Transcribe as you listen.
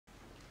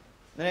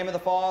In the name of the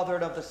Father,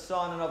 and of the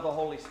Son, and of the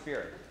Holy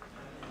Spirit.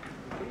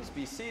 Please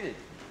be seated.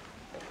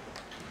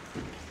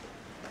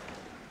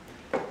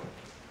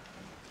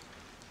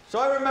 So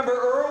I remember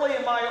early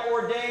in my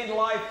ordained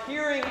life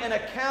hearing an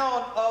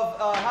account of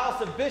a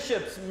House of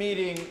Bishops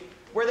meeting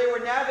where they were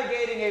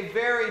navigating a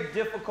very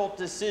difficult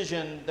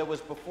decision that was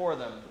before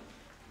them.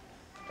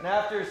 And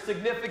after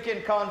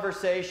significant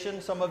conversation,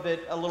 some of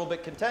it a little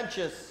bit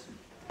contentious,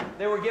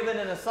 they were given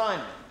an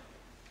assignment.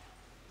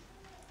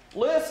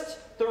 List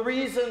the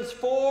reasons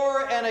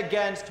for and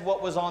against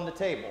what was on the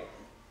table.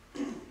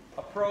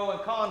 A pro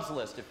and cons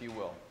list, if you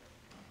will.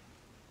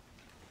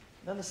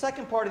 Then the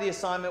second part of the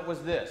assignment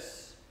was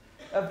this.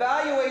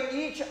 Evaluate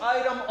each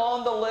item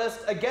on the list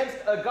against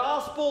a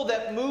gospel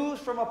that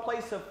moves from a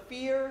place of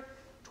fear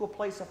to a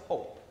place of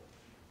hope.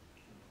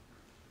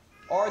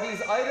 Are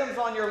these items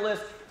on your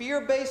list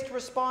fear-based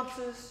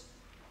responses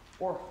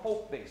or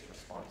hope-based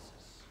responses?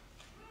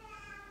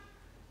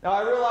 Now,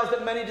 I realize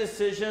that many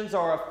decisions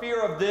are a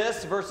fear of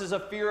this versus a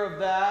fear of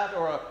that,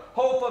 or a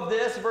hope of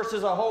this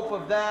versus a hope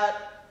of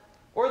that,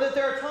 or that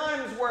there are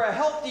times where a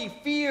healthy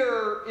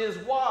fear is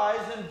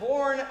wise and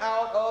born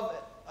out of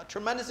a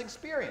tremendous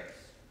experience.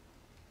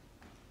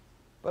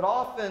 But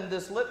often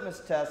this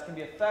litmus test can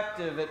be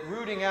effective at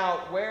rooting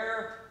out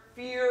where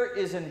fear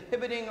is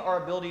inhibiting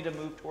our ability to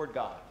move toward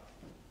God.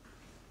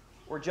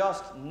 We're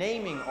just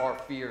naming our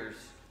fears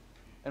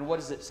and what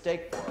is at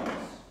stake for us.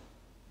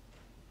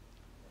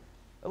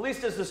 At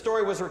least as the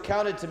story was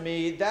recounted to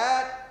me,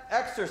 that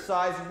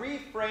exercise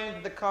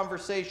reframed the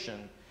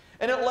conversation,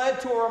 and it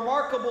led to a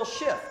remarkable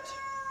shift.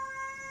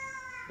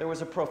 There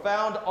was a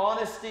profound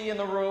honesty in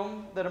the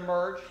room that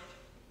emerged,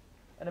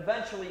 and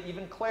eventually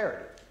even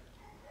clarity.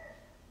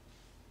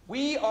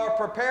 We are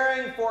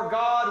preparing for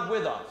God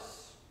with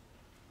us,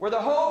 where the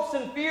hopes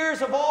and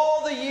fears of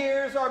all the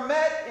years are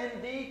met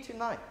in thee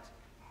tonight.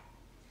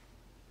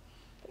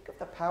 Think of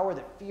the power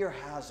that fear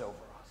has over us.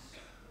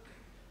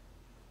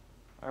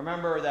 I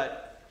remember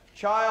that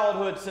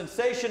childhood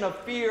sensation of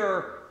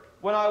fear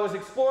when I was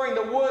exploring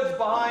the woods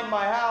behind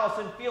my house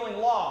and feeling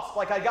lost,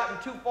 like I'd gotten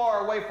too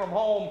far away from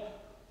home,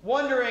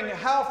 wondering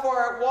how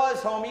far it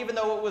was home, even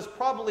though it was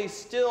probably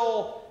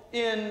still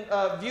in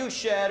view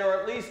shed or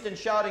at least in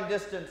shouting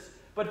distance,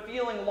 but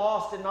feeling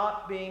lost and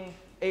not being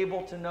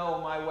able to know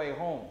my way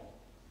home.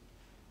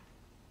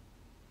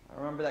 I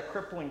remember that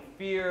crippling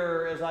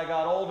fear as I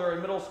got older in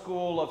middle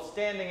school of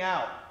standing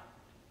out,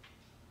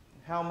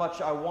 how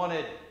much I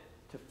wanted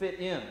to fit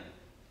in.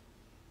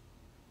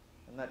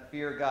 And that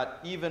fear got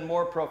even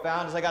more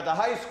profound as I got to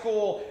high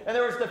school, and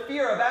there was the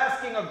fear of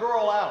asking a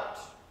girl out,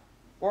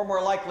 or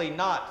more likely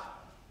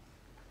not.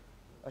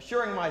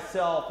 Assuring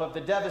myself of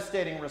the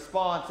devastating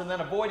response and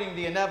then avoiding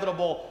the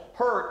inevitable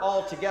hurt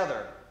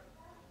altogether.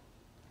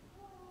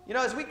 You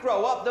know, as we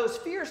grow up, those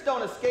fears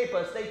don't escape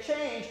us. They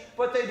change,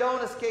 but they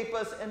don't escape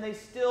us, and they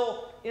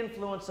still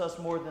influence us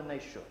more than they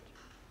should.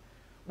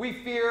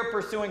 We fear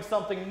pursuing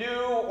something new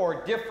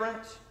or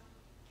different.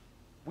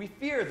 We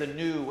fear the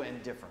new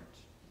and different.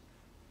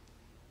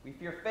 We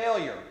fear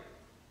failure.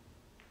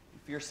 We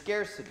fear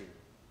scarcity.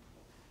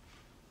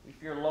 We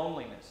fear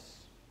loneliness.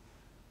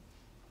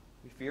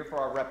 We fear for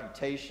our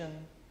reputation.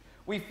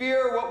 We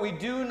fear what we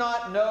do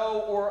not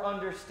know or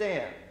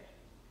understand.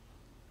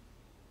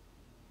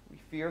 We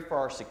fear for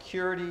our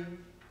security,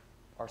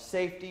 our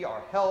safety,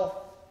 our health.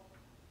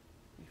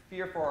 We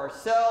fear for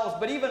ourselves,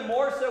 but even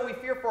more so, we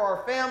fear for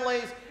our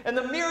families and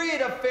the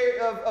myriad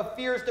of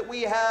fears that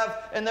we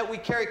have and that we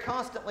carry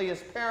constantly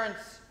as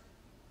parents.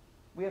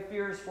 We have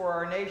fears for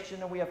our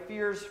nation, and we have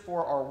fears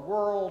for our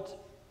world.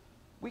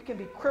 We can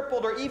be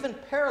crippled or even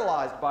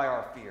paralyzed by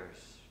our fears.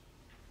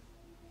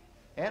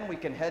 And we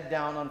can head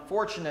down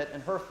unfortunate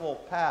and hurtful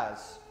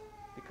paths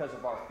because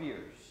of our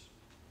fears.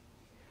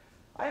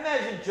 I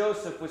imagine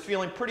Joseph was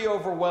feeling pretty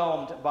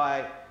overwhelmed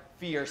by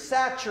fear,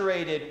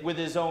 saturated with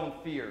his own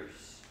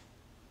fears.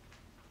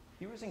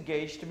 He was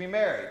engaged to be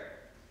married.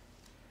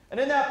 And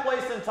in that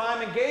place and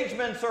time,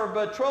 engagements or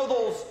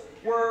betrothals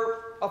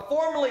were a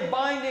formally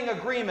binding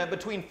agreement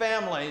between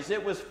families.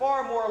 It was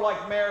far more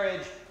like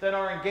marriage than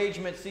our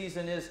engagement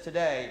season is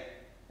today.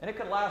 And it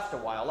could last a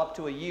while, up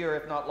to a year,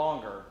 if not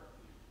longer.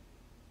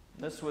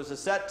 This was a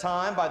set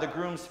time by the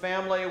groom's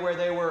family where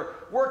they were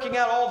working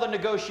out all the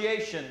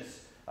negotiations.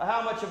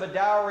 How much of a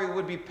dowry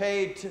would be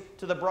paid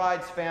to the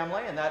bride's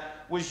family, and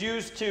that was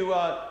used to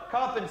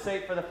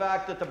compensate for the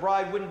fact that the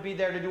bride wouldn't be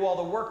there to do all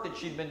the work that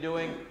she'd been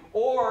doing,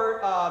 or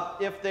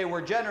if they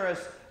were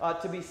generous,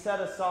 to be set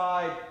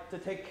aside to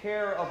take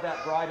care of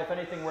that bride if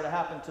anything were to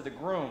happen to the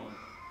groom.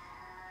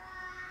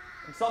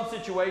 In some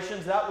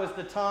situations, that was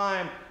the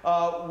time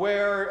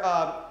where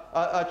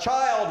a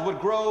child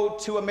would grow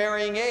to a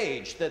marrying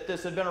age, that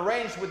this had been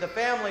arranged with the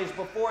families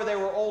before they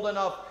were old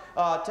enough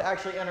to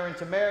actually enter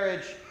into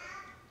marriage.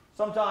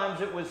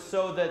 Sometimes it was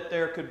so that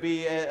there could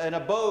be an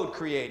abode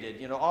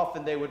created. You know,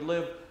 often they would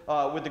live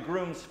with the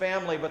groom's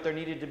family, but there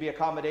needed to be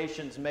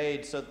accommodations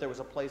made so that there was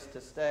a place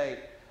to stay.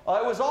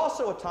 It was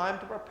also a time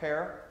to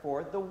prepare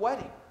for the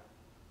wedding.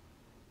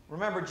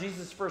 Remember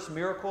Jesus' first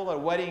miracle at a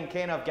wedding in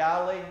Cana of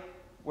Galilee?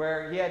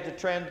 where he had to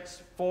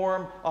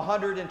transform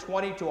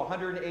 120 to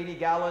 180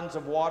 gallons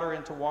of water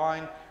into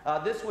wine.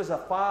 This was a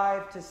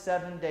 5 to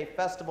 7 day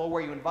festival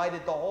where you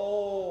invited the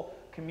whole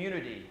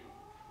community.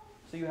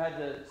 So you had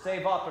to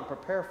save up and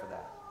prepare for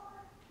that.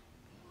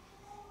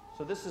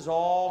 So this is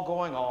all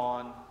going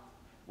on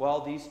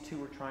while these two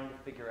were trying to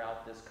figure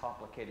out this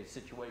complicated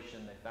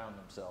situation they found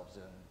themselves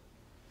in.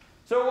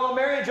 So while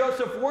Mary and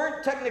Joseph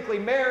weren't technically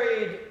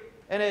married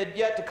and had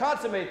yet to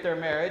consummate their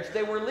marriage,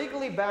 they were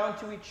legally bound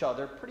to each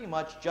other pretty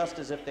much just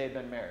as if they had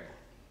been married.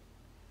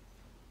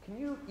 Can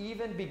you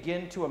even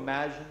begin to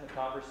imagine the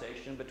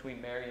conversation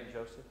between Mary and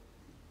Joseph?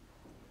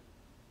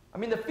 I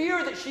mean, the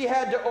fear that she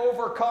had to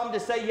overcome to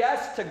say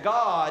yes to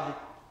God,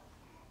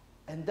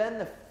 and then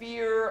the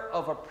fear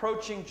of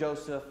approaching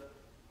Joseph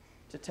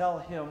to tell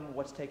him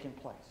what's taking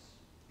place.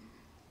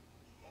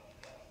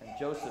 And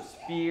Joseph's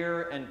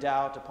fear and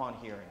doubt upon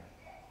hearing.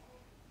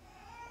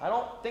 I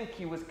don't think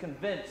he was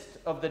convinced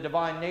of the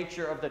divine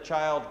nature of the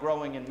child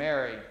growing in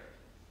Mary.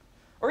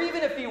 Or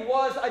even if he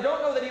was, I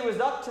don't know that he was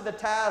up to the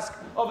task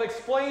of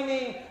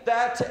explaining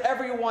that to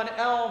everyone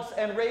else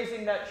and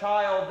raising that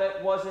child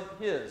that wasn't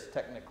his,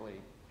 technically.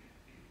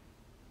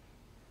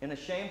 In a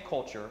shame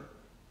culture,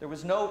 there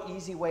was no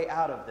easy way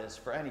out of this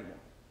for anyone.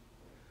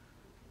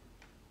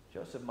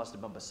 Joseph must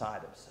have been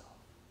beside himself,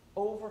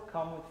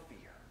 overcome with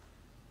fear.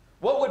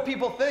 What would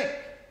people think?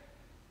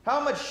 How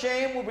much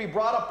shame would be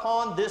brought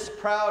upon this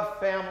proud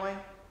family?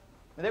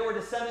 They were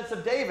descendants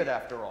of David,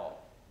 after all.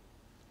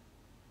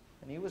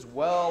 And he was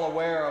well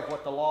aware of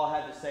what the law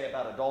had to say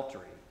about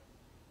adultery.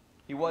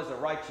 He was a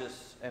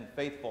righteous and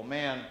faithful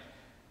man.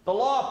 The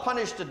law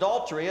punished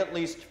adultery, at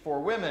least for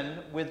women,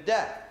 with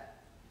death.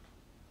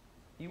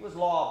 He was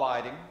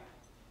law-abiding,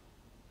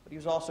 but he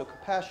was also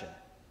compassionate.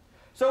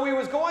 So he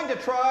was going to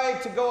try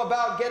to go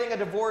about getting a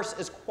divorce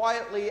as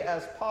quietly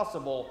as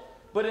possible,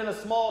 but in a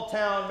small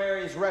town,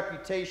 Mary's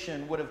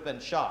reputation would have been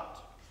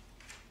shot,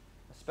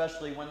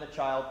 especially when the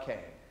child came.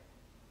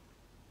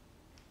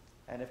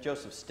 And if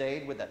Joseph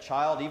stayed, would that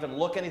child even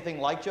look anything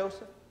like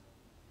Joseph?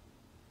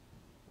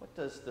 What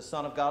does the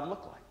Son of God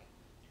look like?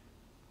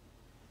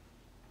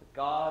 But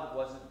God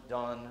wasn't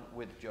done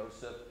with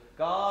Joseph.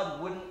 God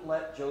wouldn't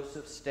let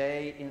Joseph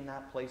stay in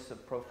that place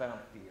of profound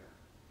fear.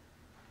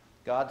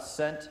 God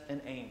sent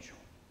an angel.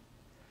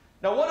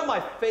 Now, one of my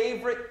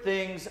favorite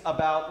things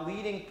about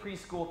leading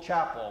preschool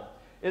chapel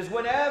is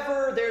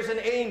whenever there's an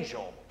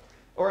angel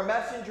or a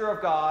messenger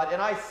of God,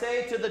 and I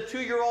say to the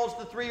 2-year-olds,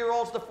 the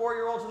 3-year-olds, the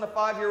 4-year-olds, and the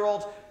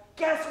 5-year-olds,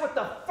 guess what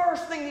the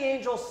first thing the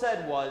angel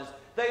said was?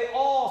 They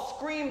all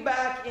screamed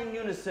back in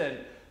unison,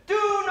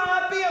 "Do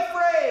not be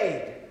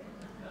afraid!"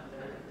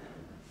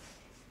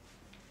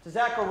 To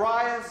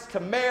Zacharias, to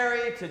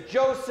Mary, to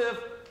Joseph,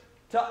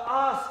 to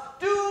us,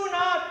 do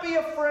not be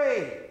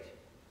afraid.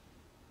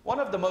 One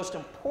of the most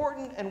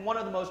important and one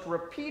of the most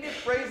repeated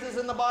phrases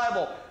in the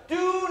Bible.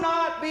 Do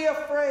not be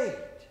afraid.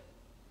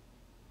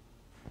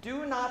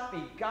 Do not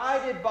be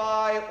guided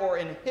by or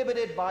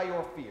inhibited by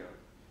your fear.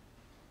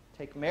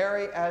 Take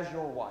Mary as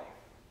your wife.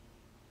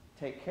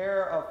 Take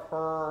care of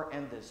her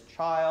and this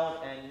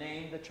child and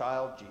name the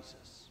child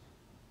Jesus.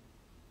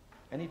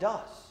 And he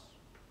does.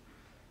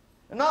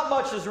 And not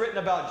much is written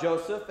about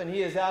Joseph, and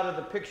he is out of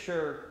the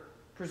picture,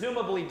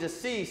 presumably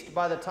deceased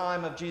by the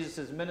time of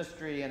Jesus'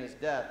 ministry and his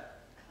death.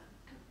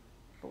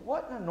 But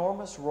what an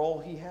enormous role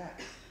he had.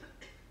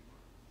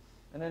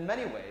 And in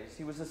many ways,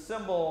 he was a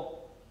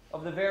symbol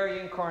of the very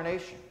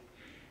incarnation,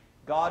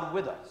 God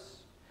with us,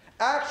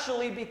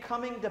 actually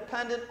becoming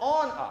dependent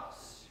on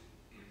us,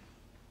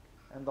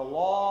 and the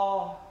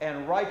law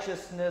and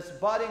righteousness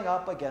butting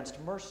up against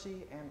mercy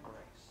and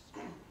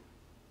grace.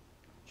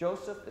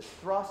 Joseph is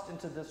thrust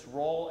into this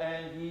role,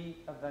 and he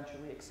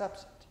eventually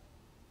accepts it,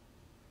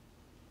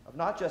 of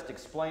not just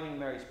explaining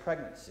Mary's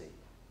pregnancy,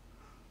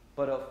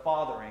 but of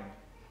fathering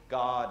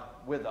God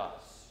with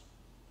us.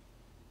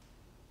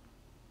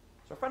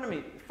 So a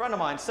friend of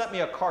mine sent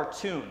me a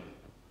cartoon,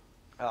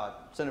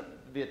 sent it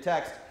via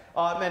text,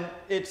 and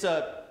it's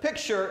a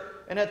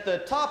picture, and at the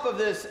top of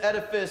this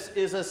edifice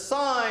is a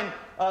sign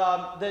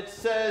that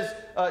says,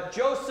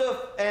 Joseph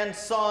and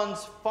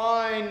Sons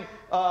Fine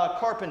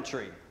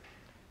Carpentry.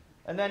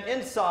 And then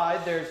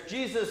inside, there's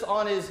Jesus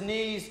on his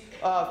knees,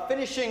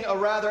 finishing a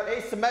rather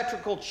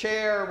asymmetrical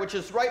chair, which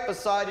is right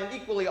beside an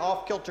equally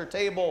off-kilter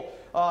table.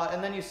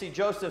 And then you see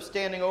Joseph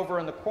standing over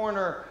in the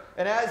corner.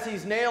 And as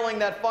he's nailing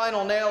that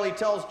final nail, he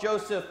tells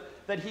Joseph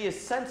that he is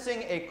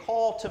sensing a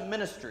call to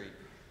ministry,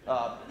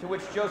 to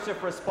which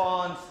Joseph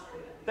responds,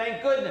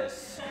 "Thank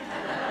goodness."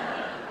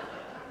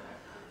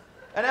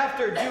 And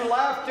after due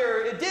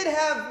laughter, it did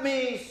have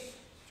me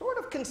sort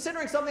of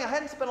considering something I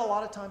hadn't spent a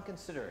lot of time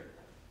considering,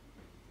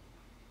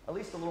 at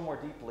least a little more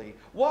deeply.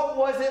 What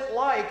was it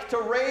like to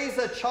raise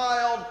a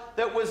child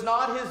that was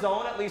not his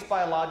own, at least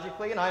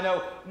biologically? And I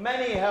know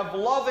many have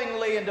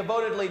lovingly and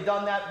devotedly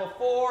done that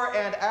before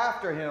and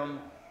after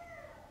him.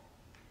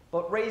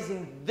 But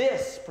raising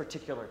this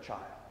particular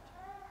child,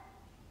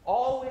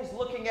 always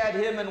looking at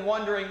him and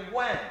wondering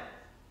when,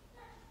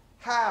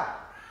 how,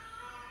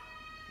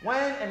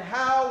 When and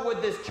how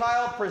would this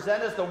child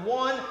present as the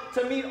one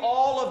to meet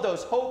all of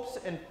those hopes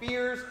and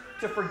fears,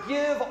 to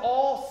forgive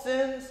all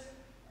sins?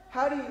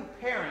 How do you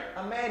parent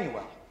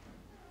Emmanuel?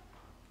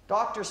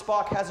 Dr.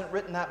 Spock hasn't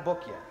written that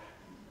book yet.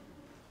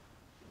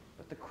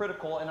 But the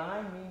critical, and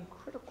I mean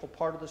critical,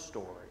 part of the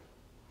story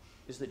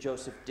is that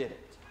Joseph did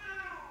it.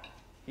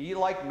 He,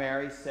 like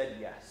Mary, said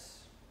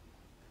yes.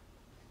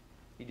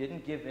 He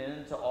didn't give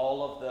in to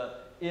all of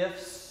the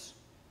ifs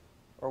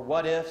or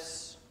what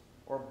ifs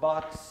or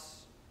buts.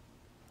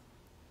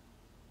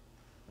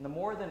 And the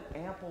more than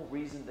ample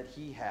reason that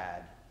he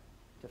had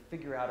to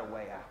figure out a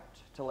way out,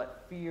 to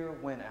let fear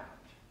win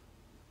out.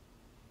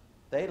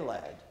 They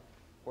led,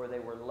 or they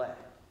were led,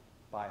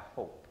 by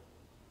hope.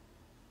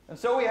 And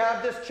so we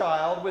have this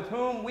child with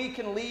whom we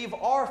can leave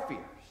our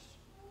fears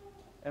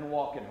and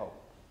walk in hope.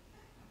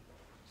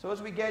 So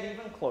as we get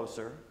even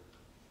closer,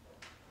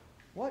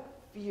 what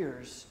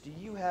fears do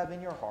you have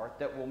in your heart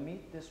that will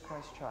meet this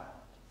Christ child?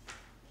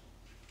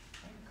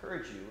 I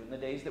encourage you in the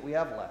days that we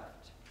have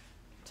left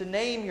to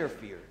name your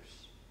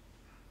fears,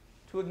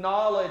 to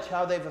acknowledge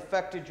how they've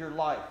affected your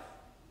life,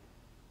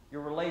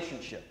 your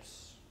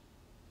relationships,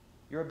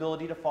 your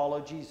ability to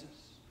follow Jesus.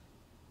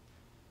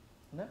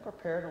 And then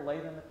prepare to lay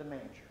them at the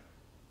manger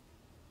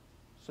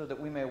so that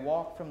we may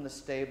walk from the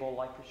stable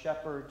like the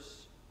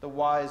shepherds, the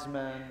wise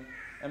men,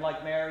 and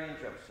like Mary and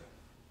Joseph,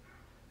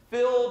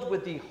 filled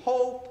with the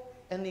hope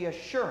and the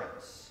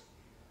assurance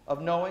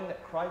of knowing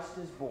that Christ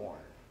is born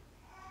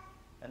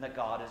and that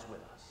God is with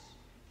us.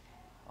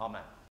 Amen.